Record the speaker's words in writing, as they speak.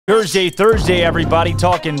Thursday, everybody,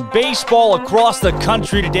 talking baseball across the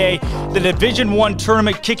country today. The Division I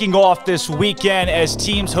tournament kicking off this weekend as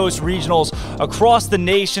teams host regionals across the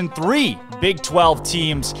nation. 3 Big 12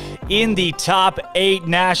 teams in the top 8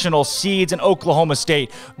 national seeds, and Oklahoma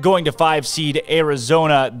State going to 5-seed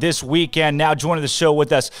Arizona this weekend. Now joining the show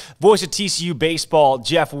with us, voice of TCU Baseball,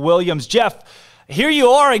 Jeff Williams. Jeff, here you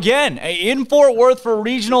are again in Fort Worth for a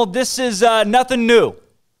regional. This is nothing new.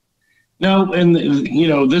 No, and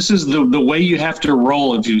this is the way you have to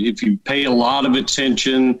roll if you pay a lot of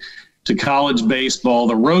attention to college baseball.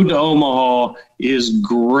 The road to Omaha is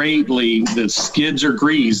the skids are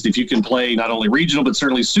greased if you can play not only regional but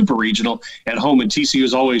certainly super regional at home. And TCU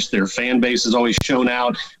is always, their fan base is always shown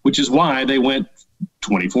out, which is why they went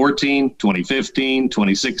 2014, 2015,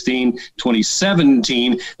 2016,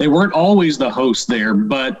 2017. They weren't always the host there,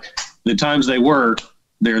 but the times they were,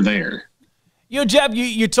 they're there. Jeff,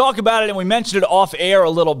 you talk about it, and we mentioned it off air a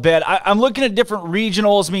little bit. I'm looking at different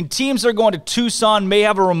regionals. I mean, teams that are going to Tucson may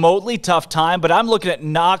have a remotely tough time, but I'm looking at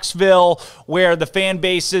Knoxville, where the fan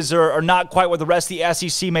bases are not quite what the rest of the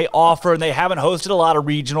SEC may offer, and they haven't hosted a lot of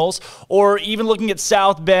regionals. Or even looking at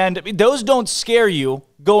South Bend. I mean, those don't scare you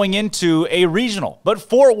going into a regional. But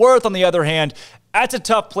Fort Worth, on the other hand, that's a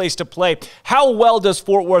tough place to play. How well does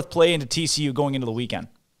Fort Worth play into TCU going into the weekend?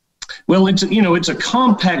 Well, it's a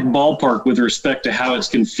compact ballpark with respect to how it's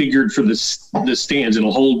configured for the stands.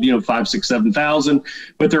 It'll hold 5, 6, 7,000,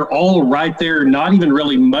 but they're all right there, not even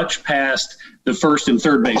really much past the first and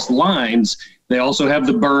third base lines. They also have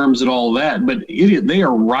the berms and all that, but they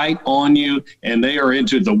are right on you, and they are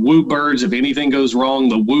into the woo birds. If anything goes wrong,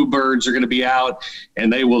 the woo birds are going to be out,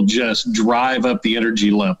 and they will just drive up the energy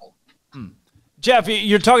level. Jeff,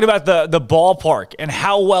 you're talking about the ballpark and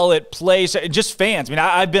how well it plays. Just fans. I mean,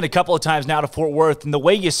 I've been a couple of times now to Fort Worth, and the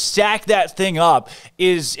way you stack that thing up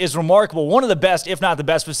is remarkable. One of the best, if not the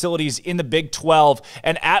best, facilities in the Big 12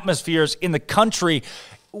 and atmospheres in the country.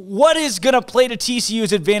 What is going to play to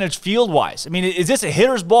TCU's advantage field-wise? I mean, is this a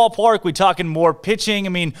hitter's ballpark? We talking more pitching? I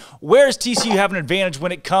mean, where does TCU have an advantage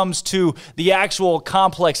when it comes to the actual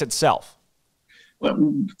complex itself?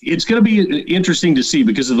 Well, it's going to be interesting to see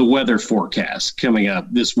because of the weather forecast coming up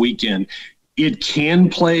this weekend. It can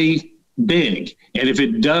play big, and if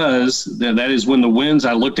it does, then that is when the winds,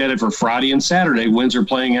 I looked at it for Friday and Saturday, winds are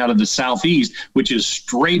playing out of the southeast, which is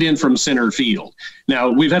straight in from center field.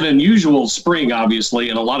 Now, we've had an unusual spring, obviously,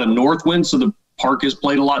 and a lot of north winds, so the park has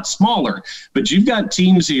played a lot smaller. But you've got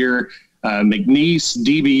teams here, McNeese,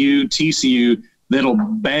 DBU, TCU, that'll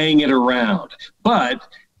bang it around. But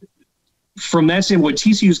from that standpoint,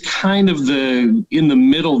 TCU is kind of in the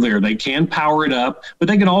middle there. They can power it up, but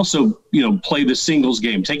they can also, play the singles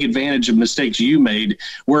game, take advantage of mistakes you made.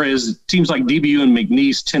 Whereas teams like DBU and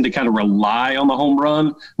McNeese tend to kind of rely on the home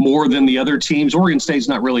run more than the other teams. Oregon State's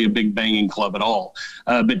not really a big banging club at all,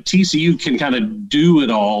 but TCU can kind of do it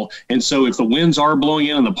all. And so if the winds are blowing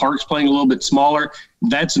in and the park's playing a little bit smaller,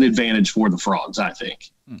 that's an advantage for the Frogs, I think.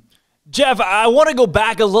 Jeff, I want to go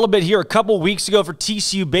back a little bit here. A couple weeks ago for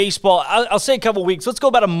TCU baseball, I'll say a couple weeks. Let's go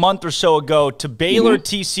about a month or so ago to Baylor,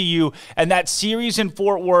 TCU, and that series in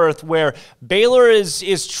Fort Worth where Baylor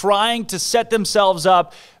is trying to set themselves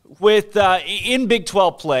up with in Big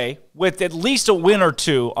 12 play with at least a win or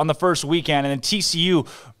two on the first weekend, and then TCU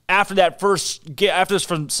after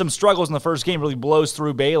some struggles in the first game really blows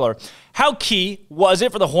through Baylor. How key was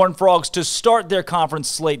it for the Horned Frogs to start their conference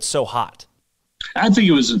slate so hot? I think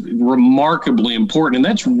it was remarkably important, and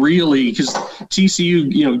that's really because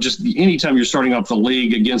TCU, just anytime you're starting off the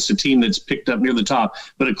league against a team that's picked up near the top,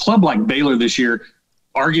 but a club like Baylor this year,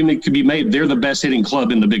 argument could be made they're the best hitting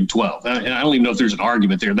club in the Big 12. And I don't even know if there's an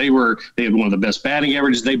argument there. They had one of the best batting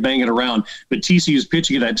averages. They bang it around, but TCU's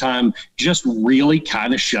pitching at that time just really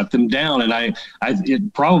kind of shut them down. And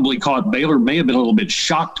it probably caught Baylor, may have been a little bit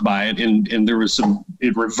shocked by it, and there was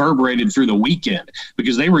it reverberated through the weekend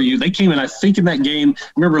because they came in, I think in that game,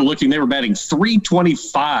 I remember looking, they were batting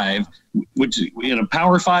 .325, which in a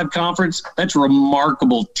Power 5 conference, that's a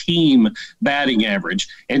remarkable team batting average.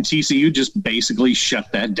 And TCU just basically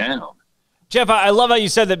shut that down. Jeff, I love how you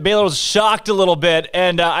said that Baylor was shocked a little bit,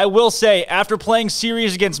 and I will say, after playing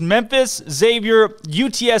series against Memphis, Xavier,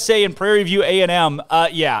 UTSA, and Prairie View A&M,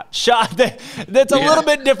 shocked. That's a little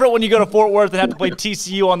bit different when you go to Fort Worth and have to play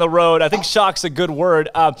TCU on the road. I think shock's a good word.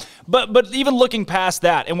 But even looking past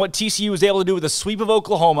that and what TCU was able to do with a sweep of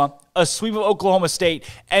Oklahoma, a sweep of Oklahoma State,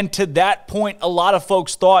 and to that point, a lot of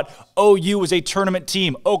folks thought OU was a tournament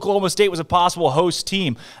team. Oklahoma State was a possible host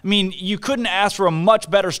team. I mean, you couldn't ask for a much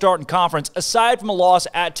better start in conference, aside from a loss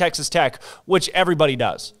at Texas Tech, which everybody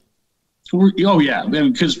does. Oh, yeah,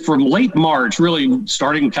 because from late March, really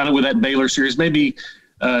starting kind of with that Baylor series, maybe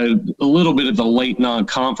a little bit of the late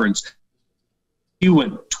non-conference. You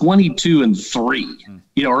went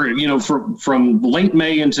 22-3, from late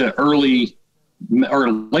May into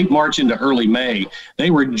late March into early May. They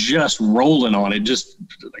were just rolling on it. Just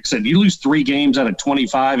like I said, you lose 3 games out of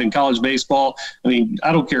 25 in college baseball. I mean,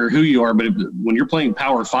 I don't care who you are, but when you're playing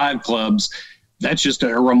Power 5 clubs, that's just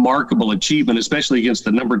a remarkable achievement, especially against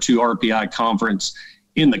the number 2 RPI conference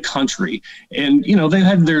in the country. And, they've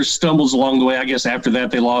had their stumbles along the way. I guess after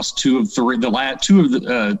that, they lost 2 of 3 in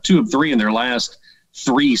their last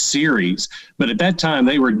 3 series. But at that time,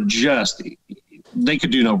 they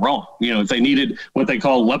could do no wrong. If they needed what they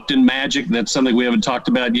call Lupton magic, that's something we haven't talked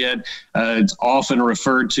about yet. It's often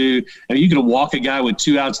referred to. I mean, you can walk a guy with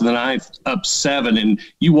 2 outs in the 9th up 7, and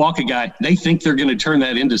you walk a guy, they think they're going to turn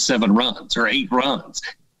that into 7 runs or 8 runs.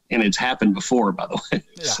 And it's happened before, by the way.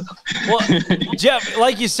 Yeah. So. Well, Jeff,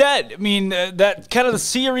 like you said, I mean, that kind of the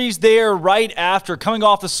series there right after coming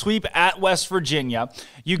off the sweep at West Virginia,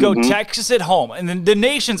 you go Texas at home. And then the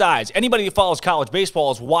nation's eyes, anybody that follows college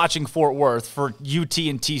baseball is watching Fort Worth for UT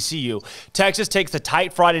and TCU. Texas takes the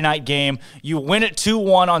tight Friday night game. You win it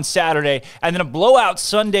 2-1 on Saturday. And then a blowout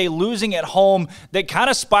Sunday, losing at home that kind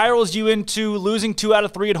of spirals you into losing 2 out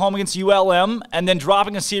of 3 at home against ULM and then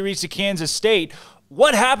dropping a series to Kansas State.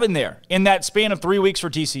 What happened there in that span of 3 weeks for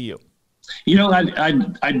TCU?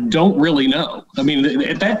 I don't really know. I mean,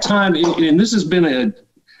 at that time, and this has been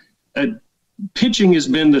pitching has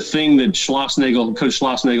been the thing that Coach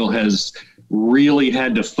Schlossnagle has really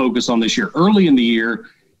had to focus on this year. Early in the year,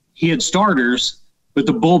 he had starters, but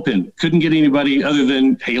the bullpen couldn't get anybody other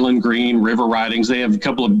than Halen Green, River Ridings. They have a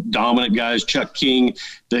couple of dominant guys, Chuck King,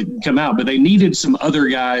 that come out, but they needed some other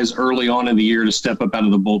guys early on in the year to step up out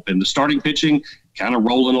of the bullpen. The starting pitching kind of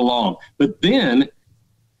rolling along. But then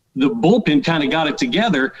the bullpen kind of got it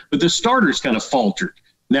together, but the starters kind of faltered.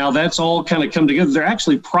 Now that's all kind of come together. They're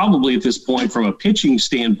actually probably at this point, from a pitching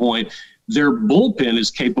standpoint, their bullpen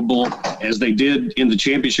is capable, as they did in the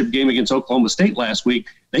championship game against Oklahoma State last week.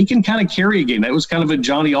 They can kind of carry a game. That was kind of a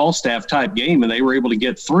Johnny Allstaff type game, and they were able to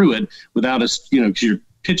get through it without us, because your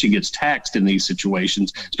pitching gets taxed in these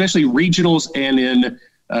situations, especially regionals and in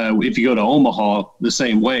if you go to Omaha the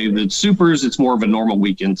same way. The Supers, it's more of a normal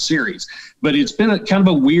weekend series. But it's been a kind of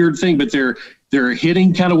a weird thing. But they're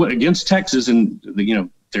hitting kind of against Texas, and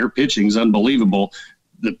their pitching is unbelievable.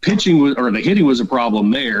 The hitting was a problem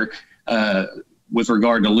there with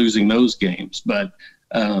regard to losing those games. But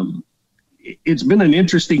it's been an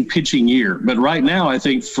interesting pitching year. But right now, I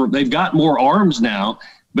think they've got more arms now.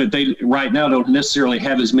 But they right now don't necessarily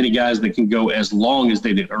have as many guys that can go as long as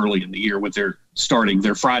they did early in the year with their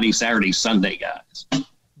Friday, Saturday, Sunday guys.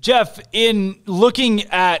 Jeff, in looking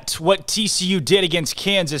at what TCU did against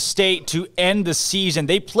Kansas State to end the season,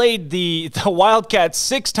 they played the Wildcats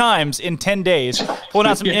 6 times in 10 days, pulling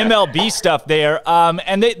out some MLB stuff there,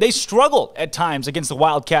 and they struggled at times against the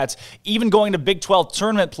Wildcats, even going to Big 12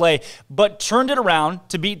 tournament play, but turned it around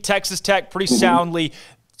to beat Texas Tech pretty soundly.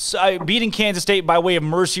 Beating Kansas State by way of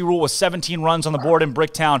mercy rule with 17 runs on the board in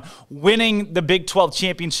Bricktown, winning the Big 12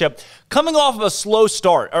 championship, coming off of a slow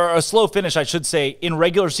start, or a slow finish, I should say, in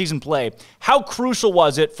regular season play. How crucial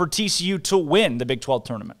was it for TCU to win the Big 12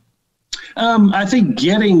 tournament? I think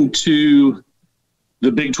getting to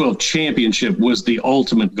the Big 12 championship was the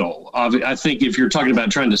ultimate goal. I think if you're talking about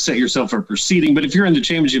trying to set yourself for proceeding, but if you're in the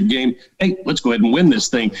championship game, hey, let's go ahead and win this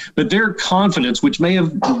thing. But their confidence, which may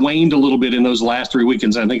have waned a little bit in those last 3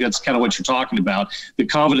 weekends, I think that's kind of what you're talking about. The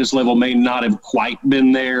confidence level may not have quite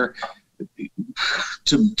been there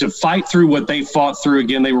to fight through what they fought through.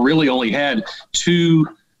 Again, they really only had 2,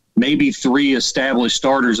 maybe 3 established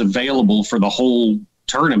starters available for the whole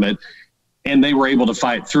tournament, and they were able to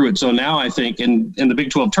fight through it. So now I think in the Big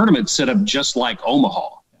 12 tournament set up just like Omaha,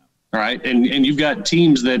 all right? And you've got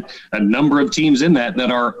teams a number of teams in that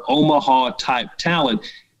are Omaha-type talent.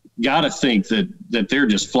 Got to think that they're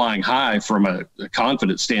just flying high from a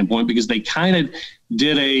confidence standpoint, because they kind of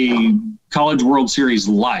did a College World Series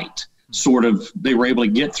light sort of. They were able to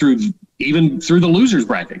get through even through the losers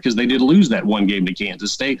bracket, because they did lose that one game to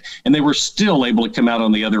Kansas State, and they were still able to come out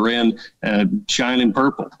on the other end shining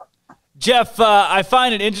purple. Jeff, I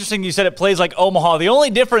find it interesting you said it plays like Omaha. The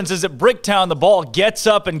only difference is at Bricktown, the ball gets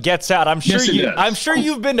up and gets out. I'm sure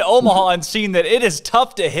you've been to Omaha and seen that it is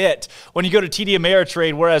tough to hit when you go to TD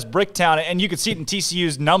Ameritrade, whereas Bricktown, and you can see it in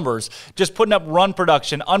TCU's numbers, just putting up run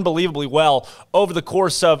production unbelievably well over the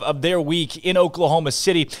course of their week in Oklahoma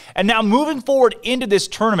City. And now moving forward into this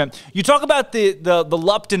tournament, you talk about the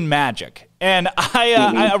Lupton magic. And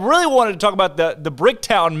I really wanted to talk about the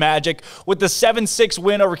Bricktown Magic with the 7-6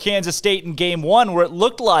 win over Kansas State in Game 1, where it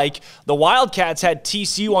looked like the Wildcats had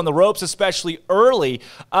TCU on the ropes, especially early.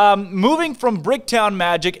 Moving from Bricktown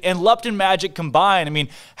Magic and Lupton Magic combined, I mean,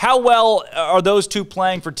 how well are those two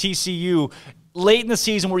playing for TCU late in the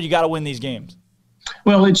season where you got to win these games?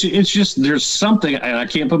 Well, it's just there's something, and I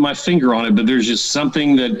can't put my finger on it, but there's just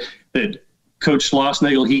something that Coach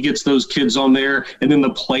Schlossnagle, he gets those kids on there, and then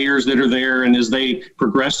the players that are there, and as they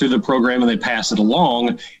progress through the program and they pass it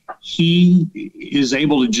along, he is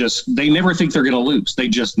able to they never think they're going to lose. They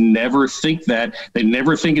just never think that. They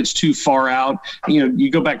never think it's too far out. You know,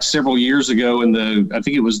 you go back several years ago in I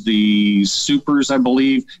think it was the Supers, I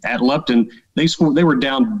believe, at Lupton, they were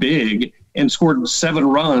down big and scored 7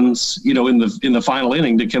 runs, you know, in the final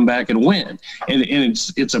inning to come back and win. And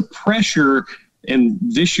it's a pressure. And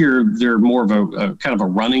this year they're more of a kind of a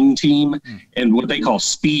running team and what they call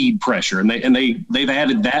speed pressure. And they've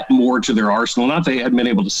added that more to their arsenal. Not they hadn't been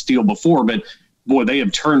able to steal before, but boy,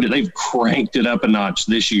 they've cranked it up a notch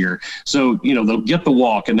this year. So, you know, they'll get the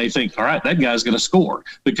walk and they think, all right, that guy's going to score,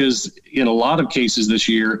 because in a lot of cases this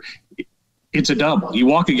year, it's a double. You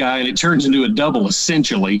walk a guy and it turns into a double,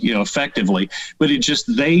 essentially, you know, effectively. But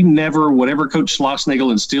they never, whatever Coach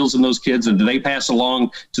Schlossnagle instills in those kids and they pass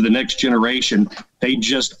along to the next generation, they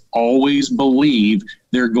just always believe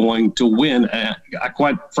they're going to win. I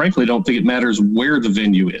quite frankly don't think it matters where the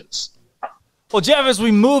venue is. Well, Jeff, as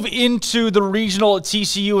we move into the regional at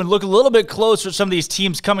TCU and look a little bit closer at some of these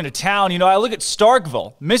teams coming to town, you know, I look at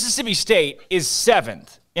Starkville. Mississippi State is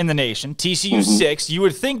 7th. In the nation, TCU 6th. You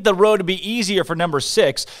would think the road would be easier for number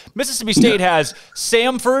 6. Mississippi State has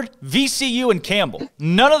Samford, VCU, and Campbell.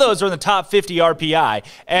 None of those are in the top 50 RPI.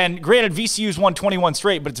 And granted, VCU's won 21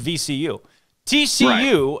 straight, but it's VCU.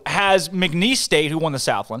 TCU has McNeese State, who won the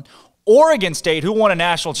Southland, Oregon State, who won a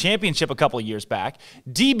national championship a couple of years back,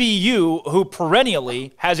 DBU, who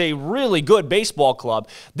perennially has a really good baseball club.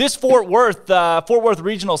 This Fort Worth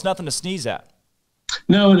regional is nothing to sneeze at.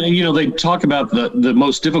 No, you know, they talk about the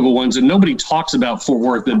most difficult ones, and nobody talks about Fort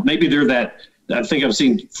Worth. But maybe they're that. I think I've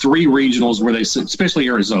seen 3 regionals where especially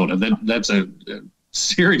Arizona, that's a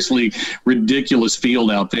seriously ridiculous field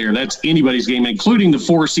out there. That's anybody's game, including the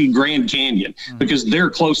 4-seed Grand Canyon, because they're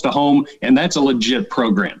close to home, and that's a legit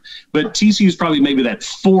program. But TCU is probably maybe that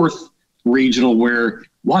 4th regional where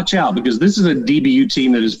watch out, because this is a DBU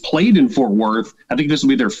team that has played in Fort Worth. I think this will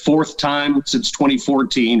be their 4th time since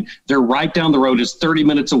 2014. They're right down the road. It's 30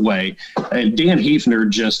 minutes away. And Dan Hefner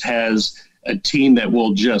just has a team that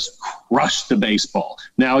will just crush the baseball.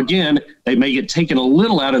 Now, again, they may get taken a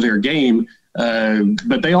little out of their game,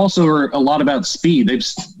 but they also are a lot about speed.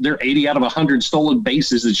 They're 80 out of 100 stolen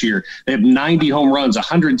bases this year. They have 90 home runs,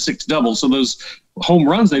 106 doubles. So those home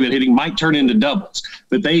runs they've been hitting might turn into doubles.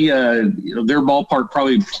 But they, you know, their ballpark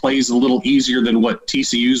probably plays a little easier than what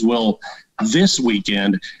TCU's will this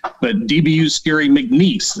weekend. But DBU's scary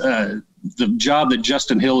McNeese. The job that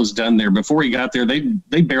Justin Hill has done there, before he got there,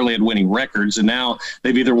 they barely had winning records, and now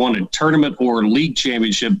they've either won a tournament or league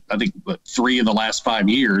championship, I think 3 of the last 5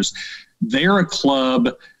 years. They're a club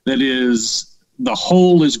that is – the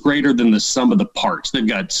whole is greater than the sum of the parts. They've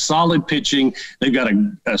got solid pitching. They've got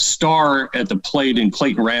a star at the plate in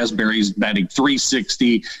Clayton Raspberry's batting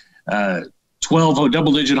 .360, 12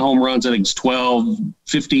 double-digit home runs. I think it's 12,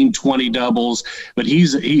 15, 20 doubles. But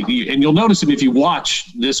and you'll notice him if you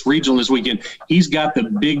watch this regional this weekend, he's got the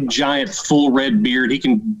big, giant, full red beard. He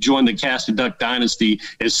can join the Cast of Duck dynasty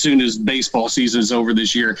as soon as baseball season is over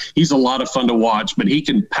this year. He's a lot of fun to watch, but he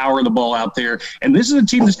can power the ball out there. And this is a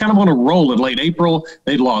team that's kind of on a roll. In late April,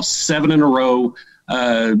 they lost 7 in a row.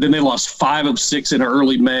 Then they lost 5 of 6 in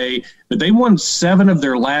early May, but they won 7 of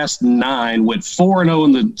their last 9, went 4-0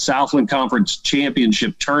 in the Southland Conference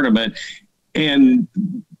Championship tournament, and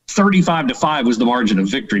 35-5 was the margin of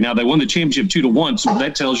victory. Now, they won the championship 2-1, so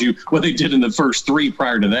that tells you what they did in the first 3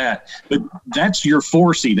 prior to that. But that's your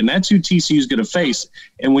 4 seed, and that's who TCU is going to face.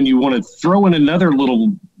 And when you want to throw in another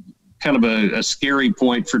little kind of a scary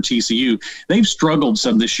point for TCU, they've struggled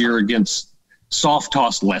some this year against soft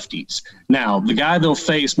toss lefties. Now, the guy they'll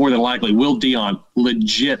face more than likely, Will Dion,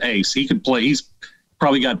 legit ace. He can play. He's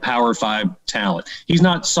probably got Power 5 talent. He's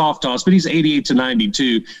not soft toss, but he's 88 to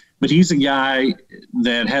 92. But he's a guy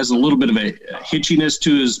that has a little bit of a hitchiness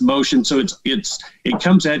to his motion, so it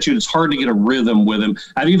comes at you, and it's hard to get a rhythm with him.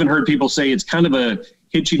 I've even heard people say it's kind of a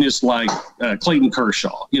hitchiness like Clayton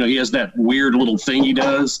Kershaw. You know, he has that weird little thing he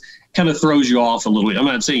does. Kind of throws you off a little bit. I'm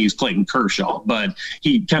not saying he's Clayton Kershaw, but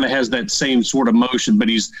he kind of has that same sort of motion, but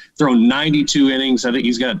he's thrown 92 innings. I think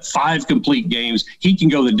he's got 5 complete games. He can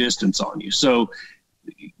go the distance on you. So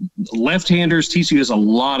left-handers, TCU has a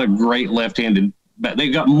lot of great left-handed, but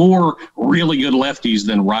they've got more really good lefties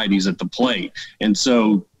than righties at the plate. And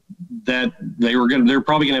so that they're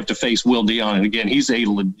probably going to have to face Will Dion. And again, he's a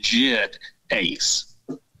legit ace.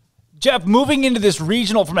 Jeff, moving into this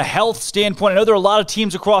regional from a health standpoint, I know there are a lot of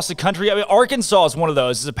teams across the country. I mean, Arkansas is one of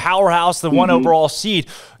those. It's a powerhouse, the one overall seed.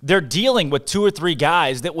 They're dealing with 2 or 3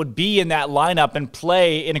 guys that would be in that lineup and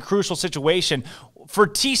play in a crucial situation. For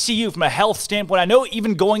TCU, from a health standpoint, I know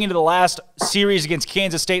even going into the last series against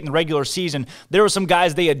Kansas State in the regular season, there were some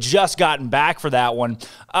guys they had just gotten back for that one.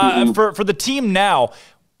 For the team now,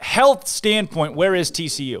 health standpoint, where is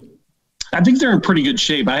TCU? I think they're in pretty good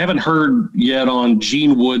shape. I haven't heard yet on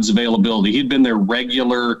Gene Wood's availability. He'd been their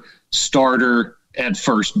regular starter at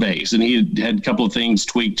first base, and he had a couple of things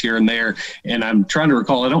tweaked here and there. And I'm trying to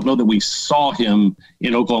recall, I don't know that we saw him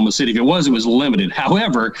in Oklahoma City. If it was limited.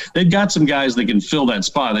 However, they've got some guys that can fill that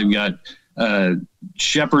spot. They've got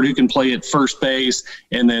Shepard, who can play at first base,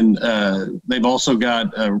 and then they've also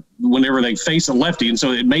got whenever they face a lefty, and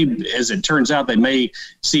so it may, as it turns out, they may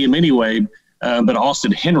see him anyway, but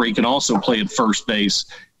Austin Henry can also play at first base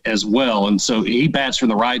as well, and so he bats from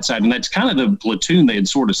the right side, and that's kind of the platoon they had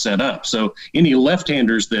sort of set up. So any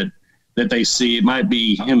left-handers that they see, it might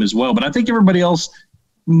be him as well, but I think everybody else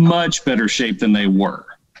much better shape than they were.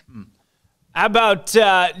 How about,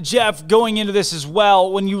 Jeff, going into this as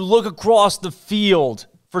well, when you look across the field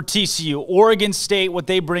for TCU, Oregon State, what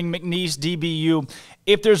they bring, McNeese, DBU,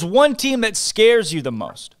 if there's one team that scares you the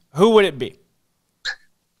most, who would it be?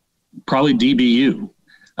 Probably DBU.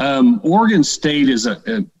 Oregon State is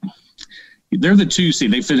they're the 2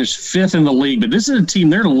 seed. They finished 5th in the league, but this is a team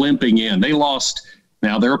they're limping in. They lost.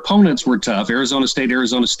 Now, their opponents were tough. Arizona State,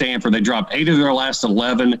 Arizona Stanford. They dropped 8 of their last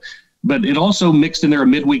 11. But it also mixed in there a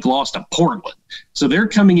midweek loss to Portland. So they're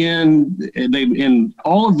coming in,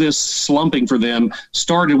 all of this slumping for them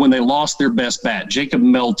started when they lost their best bat, Jacob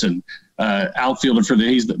Melton, outfielder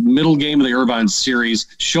he's the middle game of the Irvine series,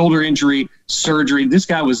 shoulder injury, surgery. This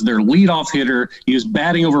guy was their leadoff hitter. He was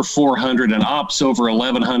batting over 400 and ops over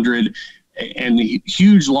 1,100. And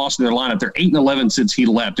huge loss in their lineup. They're 8-11 since he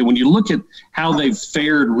left. And when you look at how they've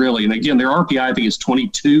fared, really, and again, their RPI, I think, is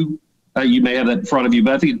 22. You may have that in front of you,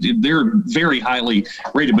 but I think they're very highly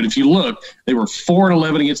rated. But if you look, they were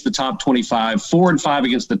 4-11 against the top 25, 4-5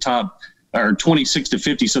 against the top, or 26 to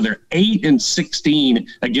 50. So they're 8-16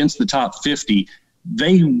 against the top 50.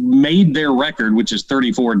 They made their record, which is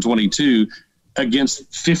 34-22,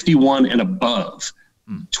 against 51 and above,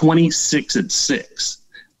 26-6.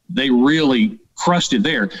 They really crushed it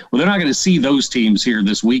there. Well, they're not going to see those teams here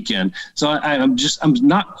this weekend. So I'm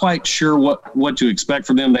not quite sure what to expect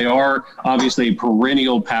from them. They are obviously a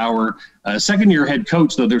perennial power. Second-year head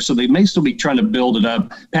coach, though, so they may still be trying to build it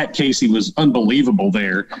up. Pat Casey was unbelievable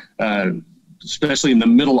there, especially in the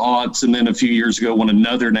middle aughts, and then a few years ago won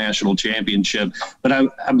another national championship. But I'm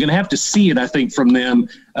going to have to see it, I think, from them.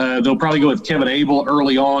 They'll probably go with Kevin Abel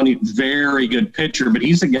early on. He's a very good pitcher, but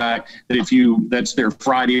he's a guy that that's their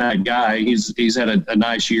Friday night guy. He's had a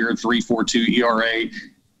nice year, 3.42 ERA.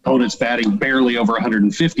 Opponents batting barely over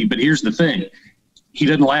 150. But here's the thing. He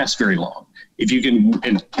doesn't last very long. If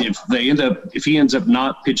he ends up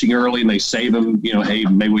not pitching early and they save him, hey,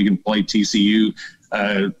 maybe we can play TCU.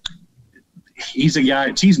 He's a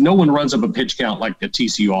guy, no one runs up a pitch count like the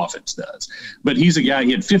TCU offense does. But he's a guy,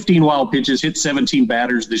 he had 15 wild pitches, hit 17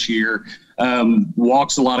 batters this year,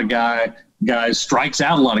 walks a lot of guys, strikes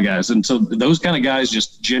out a lot of guys. And so those kind of guys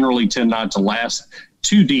just generally tend not to last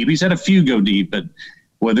too deep. He's had a few go deep, but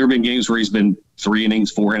there have been games where he's been 3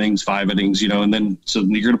 innings, 4 innings, 5 innings, and then so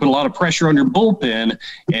you're going to put a lot of pressure on your bullpen.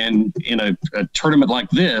 And in a tournament like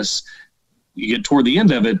this, you get toward the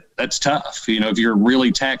end of it, that's tough, if you're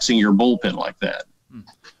really taxing your bullpen like that.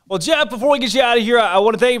 Well, Jeff, before we get you out of here, I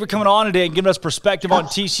want to thank you for coming on today and giving us perspective on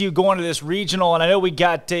TCU going to this regional. And I know we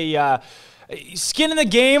got a skin in the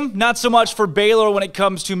game, not so much for Baylor when it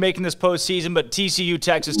comes to making this postseason, but TCU,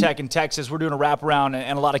 Texas Tech, and Texas. We're doing a wraparound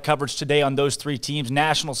and a lot of coverage today on those 3 teams,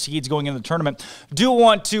 national seeds going into the tournament. Do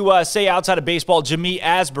want to say outside of baseball, Jamie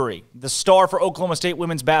Asbury, the star for Oklahoma State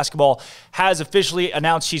women's basketball, has officially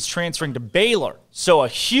announced she's transferring to Baylor. So a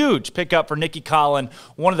huge pickup for Nikki Collin,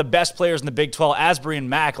 one of the best players in the Big 12. Asbury and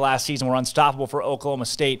Mack last season were unstoppable for Oklahoma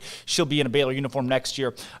State. She'll be in a Baylor uniform next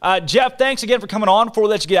year. Jeff, thanks again for coming on. Before we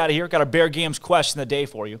let you get out of here, got our Bear Games question of the day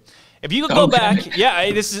for you. If you could go back,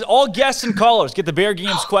 this is all guests and callers. Get the Bear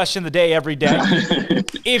Games question of the day every day.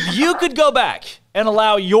 If you could go back and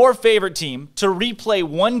allow your favorite team to replay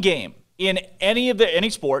one game in any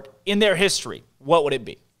sport in their history, what would it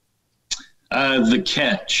be? The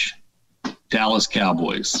Catch. Dallas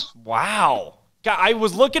Cowboys. Wow. I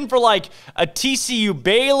was looking for like a TCU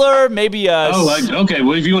Baylor, maybe a. Okay.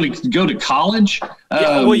 Well, if you want to go to college,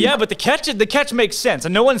 but the catch makes sense,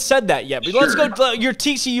 and no one said that yet. But let's go to your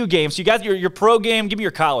TCU game. So you got your pro game. Give me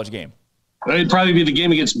your college game. It'd probably be the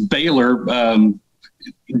game against Baylor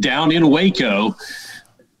down in Waco,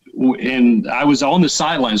 and I was on the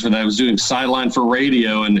sidelines for that. I was doing sideline for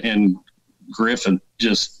radio, and Griffin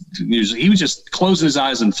he was just closing his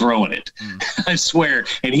eyes and throwing it. I swear.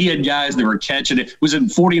 And he had guys that were catching it. Was it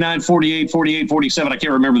 49-48, 48-47? I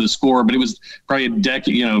can't remember the score, but it was probably a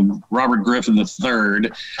decade, Robert Griffin III.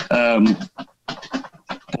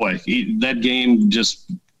 That game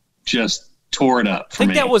just tore it up for me. I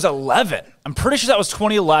think that was 11. I'm pretty sure that was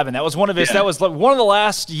 2011. That was one of his. Yeah. That was one of the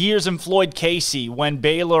last years in Floyd Casey when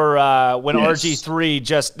Baylor,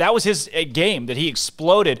 RG3 that was his game that he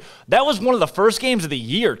exploded. That was one of the first games of the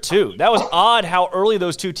year too. That was odd how early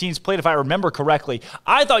those two teams played, if I remember correctly.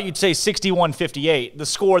 I thought you'd say 61-58, the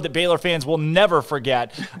score that Baylor fans will never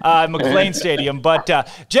forget, McLean Stadium. But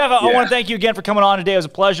Jeff, I want to thank you again for coming on today. It was a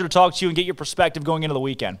pleasure to talk to you and get your perspective going into the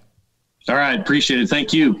weekend. All right. Appreciate it.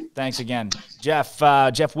 Thank you. Thanks again. Jeff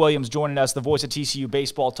Williams joining us, the voice of TCU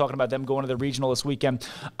Baseball, talking about them going to the regional this weekend.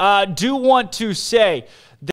 Do want to say